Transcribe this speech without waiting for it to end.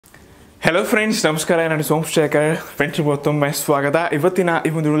Hello friends, ನಮಸ್ಕಾರ. ನಾನು Somashekar. Friends, ಮತ್ತೊಮ್ಮೆ ಸ್ವಾಗತ. ಇವತ್ತಿನ ಈ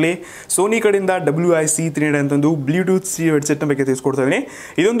ಒಂದು ಸೋನಿ ಕಡೆಯಿಂದ WIC300 ಅಂತಂದು ಬ್ಲೂಟೂತ್ ಸಿ ಹೆಡ್ಸೆಟ್ನ ಬಗ್ಗೆ ತಿಳಿಸ್ಕೊಡ್ತಾ ಇದ್ದೀನಿ.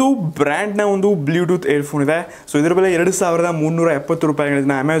 ಇದೊಂದು ಬ್ರ್ಯಾಂಡ್ನ ಒಂದು ಬ್ಲೂಟೂತ್ ಇಯರ್ಫೋನ್ ಇದೆ. ಸೊ ಇದರ ಬೆಲೆ 2370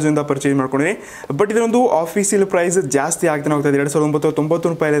 ರೂಪಾಯಿಗಳನ್ನ ಅಮೆಝಾನಿಂದ ಪರ್ಚೇಸ್ ಮಾಡ್ಕೊಂಡಿದ್ದೀನಿ. ಬಟ್ ಇದೊಂದು ಆಫೀಸಿಯಲ್ ಪ್ರೈಸ್ ಜಾಸ್ತಿ ಆಗ್ತಾನೆ ಹೋಗ್ತಾ ಇದೆ.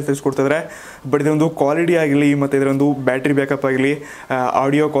 2990 ರೂಪಾಯಿ ತಿಳಿಸ್ಕೊಡ್ತಾ ಇದ್ದಾರೆ. ಬಟ್ ಇದೊಂದು ಕ್ವಾಲಿಟಿ ಆಗಲಿ ಮತ್ತು ಇದರೊಂದು ಬ್ಯಾಟ್ರಿ ಬ್ಯಾಕಪ್ ಆಗಲಿ,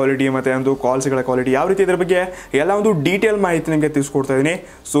 ಆಡಿಯೋ ಕ್ವಾಲಿಟಿ ಮತ್ತು ಒಂದು ಕಾಲ್ಸ್ಗಳ ಕ್ವಾಲಿಟಿ ಯಾವ ರೀತಿ ಇದರ ಬಗ್ಗೆ ಎಲ್ಲ ಒಂದು ಡೀಟೇಲ್ ಮಾಹಿತಿ ನಿಮಗೆ ತಿಳಿಸ್ಕೊಡ್ತಾ ಇದ್ದೀನಿ.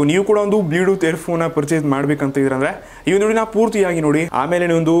 ಸೊ ನೀವು ಕೂಡ ಒಂದು ಬ್ಲೂಟೂತ್ ಇಯರ್ಫೋನ್ ಪರ್ಚೇಸ್ ಮಾಡ್ಬೇಕಂತ ಇದ್ರಂದ್ರೆ ಈ ಒಂದು ಪೂರ್ತಿಯಾಗಿ ನೋಡಿ, ಆಮೇಲೆ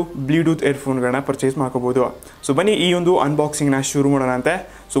ಒಂದು ಬ್ಲೂಟೂತ್ ಇಯರ್ಫೋನ್ಗಳನ್ನ ಪರ್ಚೇಸ್ ಮಾಡ್ಕೋಬಹುದು. ಸೊ ಬನ್ನಿ ಈ ಒಂದು ಅನ್ಬಾಕ್ಸಿಂಗ್ನ ಶುರು ಮಾಡೋಣ ಅಂತೆ.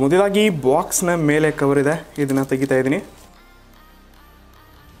 ಸೊ ಮೊದಲಾಗಿ ಬಾಕ್ಸ್ನ ಮೇಲೆ ಕವರ್ ಇದೆ, ಇದನ್ನ ತೆಗಿತಾ ಇದ್ದೀನಿ.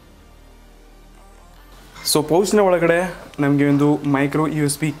 ಸೊ ಪೌಚ್ನ ಒಳಗಡೆ ನಮಗೆ ಒಂದು ಮೈಕ್ರೋ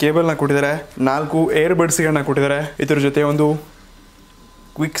USB ಕೇಬಲ್ನ ಕೊಟ್ಟಿದ್ದಾರೆ, 4 ಏರ್ಬಡ್ಸ್ಗಳನ್ನ ಕೊಟ್ಟಿದ್ದಾರೆ. ಇದರ ಜೊತೆ ಒಂದು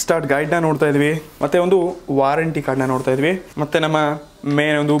ಕ್ವಿಕ್ ಸ್ಟಾರ್ಟ್ ಗೈಡ್ನ ನೋಡ್ತಾ ಇದ್ವಿ, ಮತ್ತೆ ಒಂದು ವಾರಂಟಿ ಕಾರ್ಡ್ನ ನೋಡ್ತಾ ಇದ್ವಿ, ಮತ್ತೆ ನಮ್ಮ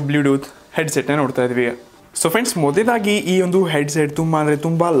ಮೇನ್ ಒಂದು ಬ್ಲೂಟೂತ್ ಹೆಡ್ಸೆಟ್ನ ನೋಡ್ತಾ ಇದ್ವಿ. ಸೊ ಫ್ರೆಂಡ್ಸ್, ಮೊದಲಾಗಿ ಈ ಒಂದು ಹೆಡ್ಸೆಟ್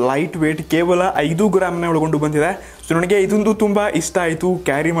ತುಂಬ ಲೈಟ್ ವೇಟ್, ಕೇವಲ 5 ಗ್ರಾಮ್ನ ಒಳಗೊಂಡು ಬಂದಿದೆ. ಸೊ ನನಗೆ ಇದೊಂದು ತುಂಬ ಇಷ್ಟ ಆಯಿತು.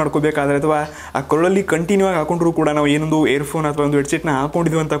 ಕ್ಯಾರಿ ಮಾಡ್ಕೋಬೇಕಾದ್ರೆ ಅಥವಾ ಆ ಕೊಳ್ಳಲ್ಲಿ ಕಂಟಿನ್ಯೂ ಆಗಿ ಹಾಕೊಂಡ್ರು ಕೂಡ ನಾವು ಏನೊಂದು ಇಯರ್ಫೋನ್ ಅಥವಾ ಒಂದು ಹೆಡ್ಸೆಟ್ನ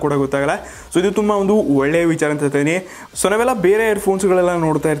ಹಾಕೊಂಡಿದ್ವಿ ಅಂತ ಕೂಡ ಗೊತ್ತಾಗಲ್ಲ. ಸೊ ಇದು ತುಂಬ ಒಂದು ಒಳ್ಳೆಯ ವಿಚಾರ ಅಂತ ಹೇಳ್ತೀನಿ. ಸೊ ನಾವೆಲ್ಲ ಬೇರೆ ಇಯರ್ಫೋನ್ಸ್ಗಳೆಲ್ಲ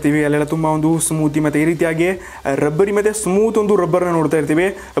ನೋಡ್ತಾ ಇರ್ತೀವಿ, ಅಲ್ಲೆಲ್ಲ ತುಂಬ ಒಂದು ಸ್ಮೂತಿ ಮತ್ತು ಈ ರೀತಿಯಾಗಿ ರಬ್ಬರಿ ಮತ್ತು ಸ್ಮೂತ್ ಒಂದು ರಬ್ಬರ್ನ ನೋಡ್ತಾ ಇರ್ತೀವಿ.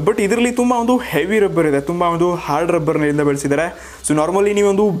 ಬಟ್ ಇದರಲ್ಲಿ ತುಂಬ ಒಂದು ಹೆವಿ ರಬ್ಬರ್ ಇದೆ, ತುಂಬ ಒಂದು ಹಾರ್ಡ್ ರಬ್ಬರ್ನಿಂದ ಬೆಳೆಸಿದ್ದಾರೆ. ಸೊ ನಾರ್ಮಲಿ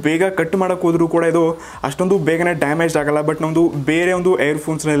ನೀವೊಂದು ಬೇಗ ಕಟ್ ಮಾಡೋಕೆ ಹೋದ್ರೂ ಕೂಡ ಇದು ಅಷ್ಟೊಂದು ಬೇಗನೆ ಡ್ಯಾಮೇಜ್ ಆಗಲ್ಲ. ಬಟ್ ನಮ್ಮದು ಬೇರೆ ಒಂದು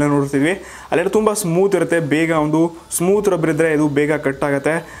ಇಯರ್ಫೋನ್ಸ್ನೆಲ್ಲ ನೋಡ್ತೀವಿ, ಅಲ್ಲೆಲ್ಲ ತುಂಬ ಸ್ಮೂತ್ ಇರುತ್ತೆ. ಬೇಗ ಒಂದು ಸ್ಮೂತ್ ರಬ್ಬರ್ ಇದ್ದರೆ ಇದು ಬೇಗ ಕಟ್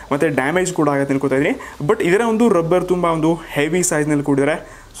ಆಗುತ್ತೆ ಮತ್ತು ಡ್ಯಾಮೇಜ್ ಕೂಡ ಆಗುತ್ತೆ ಅನ್ಕೋತಾ ಇದ್ದೀನಿ. ಬಟ್ ಇದರ ಒಂದು ರಬ್ಬರ್ ತುಂಬ ಒಂದು ಹೆವಿ ಸೈಜ್ನಲ್ಲಿ ಕೂಡಿದ್ದಾರೆ.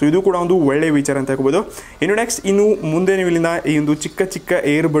 ಸೊ ಇದು ಕೂಡ ಒಂದು ಒಳ್ಳೆಯ ವಿಚಾರ ಅಂತ ಹೇಳ್ಬೋದು. ಇನ್ನು ಮುಂದೆ ನೀವು ಇಲ್ಲಿಂದ ಈ ಒಂದು ಚಿಕ್ಕ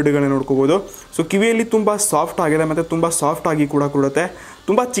ಏರ್ಬಡ್ಗಳನ್ನ ನೋಡ್ಕೋಬೋದು. ಸೊ ಕಿವಿಯಲ್ಲಿ ತುಂಬ ಸಾಫ್ಟ್ ಆಗಿದೆ ಮತ್ತು ತುಂಬ ಸಾಫ್ಟ್ ಆಗಿ ಕೂಡ ಕೊಡುತ್ತೆ.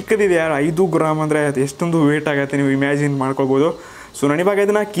 ತುಂಬ ಚಿಕ್ಕದಿದೆ ಯಾರು, 5 ಗ್ರಾಮ್ ಅಂದರೆ ಎಷ್ಟೊಂದು ವೇಟ್ ಆಗುತ್ತೆ ನೀವು ಇಮ್ಯಾಜಿನ್ ಮಾಡ್ಕೋಬೋದು. ಸೊ ನಾನಿವಾಗ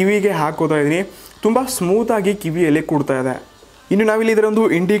ಇದನ್ನು ಕಿವಿಗೆ ಹಾಕೋತಾ ಇದ್ದೀನಿ, ತುಂಬ ಸ್ಮೂತಾಗಿ ಕಿವಿಯಲ್ಲಿ ಕೊಡ್ತಾ ಇದೆ. ಇನ್ನು ನಾವಿಲ್ಲಿ ಇದರ ಒಂದು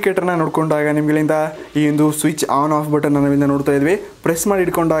ಇಂಡಿಕೇಟರ್ನ ನೋಡ್ಕೊಂಡಾಗ ನಿಮ್ಗಳಿಂದ ಈ ಒಂದು ಸ್ವಿಚ್ ಆನ್ ಆಫ್ ಬಟನ್ ನಾವಿಂದ ನೋಡ್ತಾ ಇದ್ವಿ. ಪ್ರೆಸ್ ಮಾಡಿ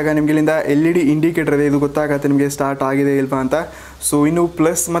ಇಟ್ಕೊಂಡಾಗ ನಿಮ್ಗಳಿಂದ LED ಇಂಡಿಕೇಟರ್ ಇದೆ, ಇದು ಗೊತ್ತಾಗುತ್ತೆ ನಿಮಗೆ ಸ್ಟಾರ್ಟ್ ಆಗಿದೆ ಇಲ್ವಾ ಅಂತ. ಸೊ ಇನ್ನು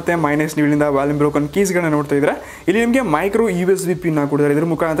ಪ್ಲಸ್ ಮತ್ತು ಮೈನಸ್ ನೀವಿಲ್ಲಿಂದ ವಾಲ್ಯೂಮ್ ಬ್ರೋಕನ್ ಕೀಸ್ಗಳನ್ನ ನೋಡ್ತಾ ಇದ್ರೆ ಇಲ್ಲಿ ನಿಮಗೆ ಮೈಕ್ರೋ USB ಪಿನ್ ಕೊಟ್ಟಿದ್ದಾರೆ. ಇದ್ರ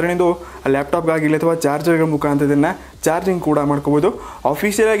ಮುಖಾಂತರ ನೀವು ಲ್ಯಾಪ್ಟಾಪ್ಗಾಗಿರಲಿ ಅಥವಾ ಚಾರ್ಜರ್ಗಳ ಮುಖಾಂತರ ಇದನ್ನು ಚಾರ್ಜಿಂಗ್ ಕೂಡ ಮಾಡ್ಕೋಬೋದು.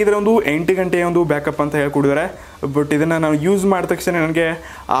 ಆಫೀಷಿಯಲ್ ಆಗಿದ್ರೆ ಒಂದು 8 ಗಂಟೆಯ ಒಂದು ಬ್ಯಾಕಪ್ ಅಂತ ಹೇಳ್ಕೊಡಿದ್ದಾರೆ. ಬಟ್ ಇದನ್ನು ನಾನು ಯೂಸ್ ಮಾಡಿದ ತಕ್ಷಣ ನನಗೆ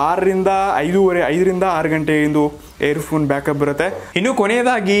 5ರಿಂದ 6 ಗಂಟೆಯಿಂದ ಏರ್ಫೋನ್ ಬ್ಯಾಕಪ್ ಬರುತ್ತೆ. ಇನ್ನು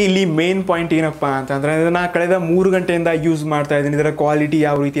ಕೊನೆಯದಾಗಿ ಇಲ್ಲಿ ಮೇನ್ ಪಾಯಿಂಟ್ ಏನಪ್ಪ ಅಂತಂದರೆ, ಇದನ್ನು ಕಳೆದ 3 ಗಂಟೆಯಿಂದ ಯೂಸ್ ಮಾಡ್ತಾ ಇದ್ದೀನಿ. ಇದರ ಕ್ವಾಲಿಟಿ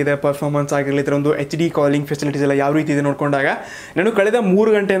ಯಾವ ರೀತಿ ಇದೆ, ಪರ್ಫಾರ್ಮೆನ್ಸ್ ಆಗಿರಲಿ, ಇದರ ಒಂದು HD ಕಾಲಿಂಗ್ ಫೆಸಿಲಿಟೀಸ್ ಎಲ್ಲ ಯಾವ ರೀತಿ ಇದೆ ನೋಡ್ಕೊಂಡಾಗ ನಾನು ಕಳೆದ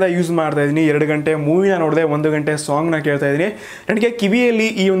 3 ಗಂಟೆಯಿಂದ ಯೂಸ್ ಮಾಡ್ತಾ ಇದ್ದೀನಿ. 2 ಗಂಟೆ ಮೂವಿನ ನೋಡಿದೆ, 1 ಗಂಟೆ ಸಾಂಗ್ನ ಕೇಳ್ತಾ ಇದ್ದೀನಿ. ನನಗೆ ಕಿವಿಯಲ್ಲಿ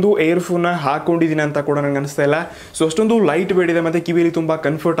ಈ ಒಂದು ಏರ್ಫೋನ್ನ ಹಾಕೊಂಡಿದ್ದೀನಿ ಅಂತ ಕೂಡ ನನಗೆ ಅನಿಸ್ತಾ ಇಲ್ಲ. ಸೊ ಅಷ್ಟೊಂದು ಲೈಟ್ ವೇಟ್ ಇದೆ ಮತ್ತು ಕಿವಿಯಲ್ಲಿ ತುಂಬ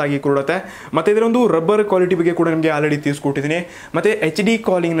ಕಂಫರ್ಟ್ ಆಗಿ ಕೊಡುತ್ತೆ. ಮತ್ತು ಇದರೊಂದು ರಬ್ಬರ್ ಕ್ವಾಲಿಟಿ ಬಗ್ಗೆ ಕೂಡ ನಿಮಗೆ ಆಲ್ರೆಡಿ ತಿಳಿಸ್ಕೊಟ್ಟಿದ್ದೀನಿ. ಮತ್ತು HD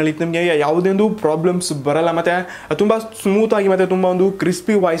ಕಾಲಿಂಗ್ನಲ್ಲಿ ನಿಮಗೆ ಯಾವುದೇ ಒಂದು ಪ್ರಾಬ್ಲಮ್ಸ್ ಬರಲ್ಲ ಮತ್ತು ತುಂಬ ಸ್ಮೂತಾಗಿ ಮತ್ತು ತುಂಬ ಒಂದು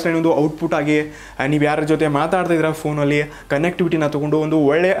ಕ್ರಿಸ್ಪಿ ವಾಯ್ಸ್ನ ಒಂದು ಔಟ್ಪುಟ್ ಆಗಿ ನೀವು ಯಾರ ಜೊತೆ ಮಾತಾಡ್ತಾ ಇದ್ದೀರಾ ಫೋನಲ್ಲಿ ಕನೆಕ್ಟಿವಿಟಿನ ತೊಗೊಂಡು ಒಂದು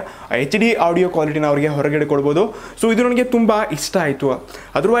ಒಳ್ಳೆ HD ಆಡಿಯೋ ಕ್ವಾಲಿಟಿನ ಅವರಿಗೆ ಹೊರಗಡೆ ಕೊಡ್ಬೋದು. ಸೊ ಇದು ನನಗೆ ತುಂಬ ಇಷ್ಟ ಆಯಿತು.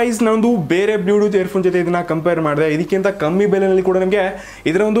 ಅದರ್ವೈಸ್ ನಾನೊಂದು ಬೇರೆ ಬ್ಲೂಟೂತ್ ಇಯರ್ಫೋನ್ ಜೊತೆ ಇದನ್ನು ಕಂಪೇರ್ ಮಾಡಿದೆ. ಇದಕ್ಕಿಂತ ಕಮ್ಮಿ ಬೆಲೆಯಲ್ಲಿ ಕೂಡ ನಮಗೆ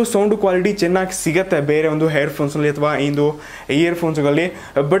ಇದರ ಒಂದು ಸೌಂಡ್ ಕ್ವಾಲಿಟಿ ಚೆನ್ನಾಗಿ ಸಿಗುತ್ತೆ ಬೇರೆ ಒಂದು ಹೇರ್ಫೋನ್ಸ್ನಲ್ಲಿ ಅಥವಾ ಇಂದು ಇಯರ್ಫೋನ್ಸ್ಗಳಲ್ಲಿ.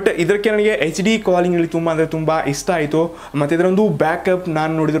 ಬಟ್ ಇದಕ್ಕೆ ನನಗೆ HD ಕಾಲಿಂಗಲ್ಲಿ ತುಂಬ ಇಷ್ಟ ಆಯಿತು. ಮತ್ತು ಇದರೊಂದು ಬ್ಯಾಕಪ್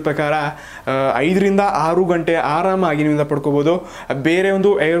ನಾನು ನೋಡಿದ ಪ್ರಕಾರ 5ರಿಂದ 6 ಗಂಟೆ ಆರಾಮಾಗಿ ನೀವಿಂದ ಪಡ್ಕೋಬೋದು. ಬೇರೆ ಒಂದು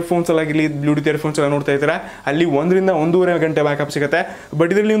ಇಯರ್ಫೋನ್ಸಲ್ಲಾಗಿರಲಿ ಬ್ಲೂಟೂತ್ ಇಯರ್ಫೋನ್ಸ್ ಎಲ್ಲ ನೋಡ್ತಾ ಇದ್ದಾರೆ, ಅಲ್ಲಿ 1ರಿಂದ 1.5 ಗಂಟೆ ಬ್ಯಾಕಪ್ ಸಿಗುತ್ತೆ.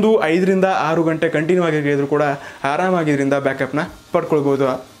 ಬಟ್ ಇದರಲ್ಲಿ ಒಂದು 5ರಿಂದ 6 ಗಂಟೆ ಕಂಟಿನ್ಯೂ ಆಗಿದ್ರು ಕೂಡ ಆರಾಮಾಗಿ ಇದರಿಂದ ಬ್ಯಾಕಪ್ನ ಪಡ್ಕೊಳ್ಬೋದು.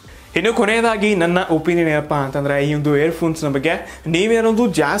 ಇನ್ನು ಕೊನೆಯದಾಗಿ ನನ್ನ ಒಪಿನಿಯನ್ ಏನಪ್ಪ ಅಂತಂದರೆ, ಈ ಒಂದು ಇಯರ್ಫೋನ್ಸ್ನ ಬಗ್ಗೆ ನೀವೇನೊಂದು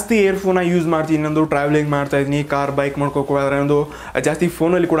ಜಾಸ್ತಿ ಇಯರ್ಫೋನ್ನ ಯೂಸ್ ಮಾಡ್ತೀನಿ, ಇನ್ನೊಂದು ಟ್ರಾವೆಲಿಂಗ್ ಮಾಡ್ತಾ ಇದ್ದೀನಿ, ಕಾರ್ ಬೈಕ್ ಮಾಡ್ಕೋಕೋದ್ರೆ ಒಂದು ಜಾಸ್ತಿ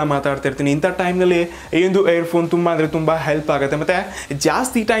ಫೋನಲ್ಲಿ ಕೂಡ ಮಾತಾಡ್ತಾ ಇರ್ತೀನಿ. ಇಂಥ ಟೈಮ್ನಲ್ಲಿ ಈ ಒಂದು ಇಯರ್ಫೋನ್ ತುಂಬ ಹೆಲ್ಪ್ ಆಗುತ್ತೆ. ಮತ್ತು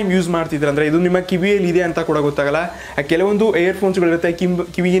ಜಾಸ್ತಿ ಟೈಮ್ ಯೂಸ್ ಮಾಡ್ತಿದ್ರೆ ಇದು ನಿಮ್ಮ ಕಿವಿಯಲ್ಲಿ ಇದೆ ಅಂತ ಕೂಡ ಗೊತ್ತಾಗಲ್ಲ. ಕೆಲವೊಂದು ಇಯರ್ಫೋನ್ಸ್ಗಳಿರುತ್ತೆ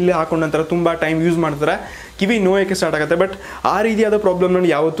ಕಿವಿಯಲ್ಲಿ ಹಾಕೊಂಡ ನಂತರ ತುಂಬ ಟೈಮ್ ಯೂಸ್ ಮಾಡ್ತಾರೆ, ಕಿವಿ ನೋಯೋಕ್ಕೆ ಸ್ಟಾರ್ಟ್ ಆಗುತ್ತೆ. ಬಟ್ ಆ ರೀತಿಯಾದ ಪ್ರಾಬ್ಲಮ್ ನಾನು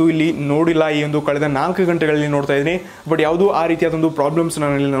ಯಾವತ್ತೂ ಇಲ್ಲಿ ನೋಡಿಲ್ಲ. ಈ ಒಂದು ಕಳೆದ 4 ಗಂಟೆಗಳಲ್ಲಿ ನೋಡ್ತಾ ಇದ್ದೀನಿ. ಬಟ್ ಯಾವುದೂ ಆ ರೀತಿಯಾದೊಂದು ಪ್ರಾಬ್ಲಮ್ಸ್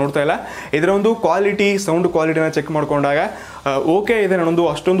ನಾನು ಇಲ್ಲಿ ನೋಡ್ತಾ ಇಲ್ಲ. ಇದರ ಒಂದು ಕ್ವಾಲಿಟಿ, ಸೌಂಡ್ ಕ್ವಾಲಿಟಿನ ಚೆಕ್ ಮಾಡ್ಕೊಂಡಾಗ ಓಕೆ ಇದೆ, ನಾನೊಂದು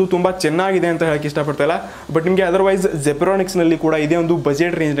ಅಷ್ಟೊಂದು ತುಂಬ ಚೆನ್ನಾಗಿದೆ ಅಂತ ಹೇಳಕ್ಕೆ ಇಷ್ಟಪಡ್ತಾ ಇಲ್ಲ. ಬಟ್ ನಿಮಗೆ ಅದರ್ವೈಸ್ ಜೆಬ್ರಾನಿಕ್ಸ್ನಲ್ಲಿ ಕೂಡ ಇದೇ ಒಂದು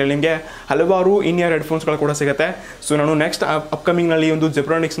ಬಜೆಟ್ ರೇಂಜ್ನಲ್ಲಿ ನಿಮಗೆ ಹಲವಾರು ಇನ್ಇಯರ್ ಹೆಡ್ಫೋನ್ಸ್ಗಳು ಕೂಡ ಸಿಗುತ್ತೆ. ಸೊ ನಾನು ನೆಕ್ಸ್ಟ್ ಅಪ್ಕಮಿಂಗ್ನಲ್ಲಿ ಒಂದು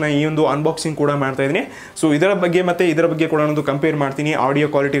ಜೆಬ್ರಾನಿಕ್ಸ್ನ ಈ ಒಂದು ಅನ್ಬಾಕ್ಸಿಂಗ್ ಕೂಡ ಮಾಡ್ತಾ ಇದ್ದೀನಿ. ಸೊ ಇದರ ಬಗ್ಗೆ ಮತ್ತು ಇದರ ಬಗ್ಗೆ ಕೂಡ ಒಂದು ಕಂಪೇರ್ ಮಾಡ್ತೀನಿ, ಆಡಿಯೋ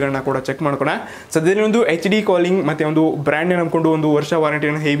ಕ್ವಾಲಿಟಿಗಳನ್ನ ಕೂಡ ಚೆಕ್ ಮಾಡ್ಕೋಣ. ಸದ್ಯದಲ್ಲಿ ಒಂದು HD ಕಾಲಿಂಗ್ ಮತ್ತು ಒಂದು ಬ್ರ್ಯಾಂಡ್ನ ನಂಬ್ಕೊಂಡು 1 ವರ್ಷ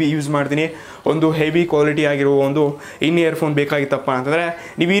ವಾರಂಟಿಯನ್ನು ಹೆವಿ ಯೂಸ್ ಮಾಡ್ತೀನಿ. ಒಂದು ಹೆವಿ ಕ್ವಾಲಿಟಿ ಆಗಿರುವ ಒಂದು ಇಯರ್ಫೋನ್ ಬೇಕಾಗಿತ್ತಪ್ಪ ಅಂತಂದರೆ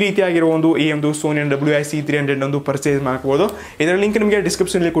ನೀವು ಈ ರೀತಿಯಾಗಿರುವ ಈ ಒಂದು ಸೋನಿ WIC300 ಒಂದು ಪರ್ಚೇಸ್ ಮಾಡ್ಬೋದು. ಇದರ ಲಿಂಕ್ ನಿಮಗೆ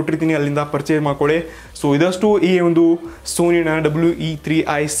ಡಿಸ್ಕ್ರಿಪ್ಷನಲ್ಲಿ ಕೊಟ್ಟಿರ್ತೀನಿ, ಅಲ್ಲಿಂದ ಪರ್ಚೇಸ್ ಮಾಡ್ಕೊಳ್ಳಿ. ಸೊ ಇದಷ್ಟು ಈ ಒಂದು ಸೋನಿನ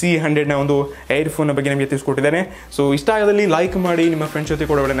WE3i-C100ನ ಒಂದು ಏರ್ಫೋನ್ನ ಬಗ್ಗೆ ನಮಗೆ ತಿಳಿಸ್ಕೊಟ್ಟಿದ್ದೇನೆ. ಸೊ ಇಷ್ಟ ಆಗೋದಲ್ಲಿ ಲೈಕ್ ಮಾಡಿ, ನಿಮ್ಮ ಫ್ರೆಂಡ್ಸ್ ಜೊತೆ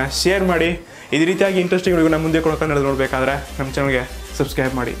ಕೂಡ ಒಳ್ಳೆನ ಶೇರ್ ಮಾಡಿ. ಇದೇ ರೀತಿಯಾಗಿ ಇಂಟ್ರೆಸ್ಟಿಂಗ್ ವಿಡಿಯೋ ನಮ್ಮ ಮುಂದೆ ಕೂಡ ಕನ್ನಡ ನೋಡಬೇಕಾದ್ರೆ ನಮ್ಮ ಚಾನಲ್ಗೆ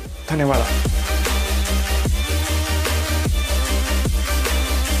ಸಬ್ಸ್ಕ್ರೈಬ್ ಮಾಡಿ. ಧನ್ಯವಾದ.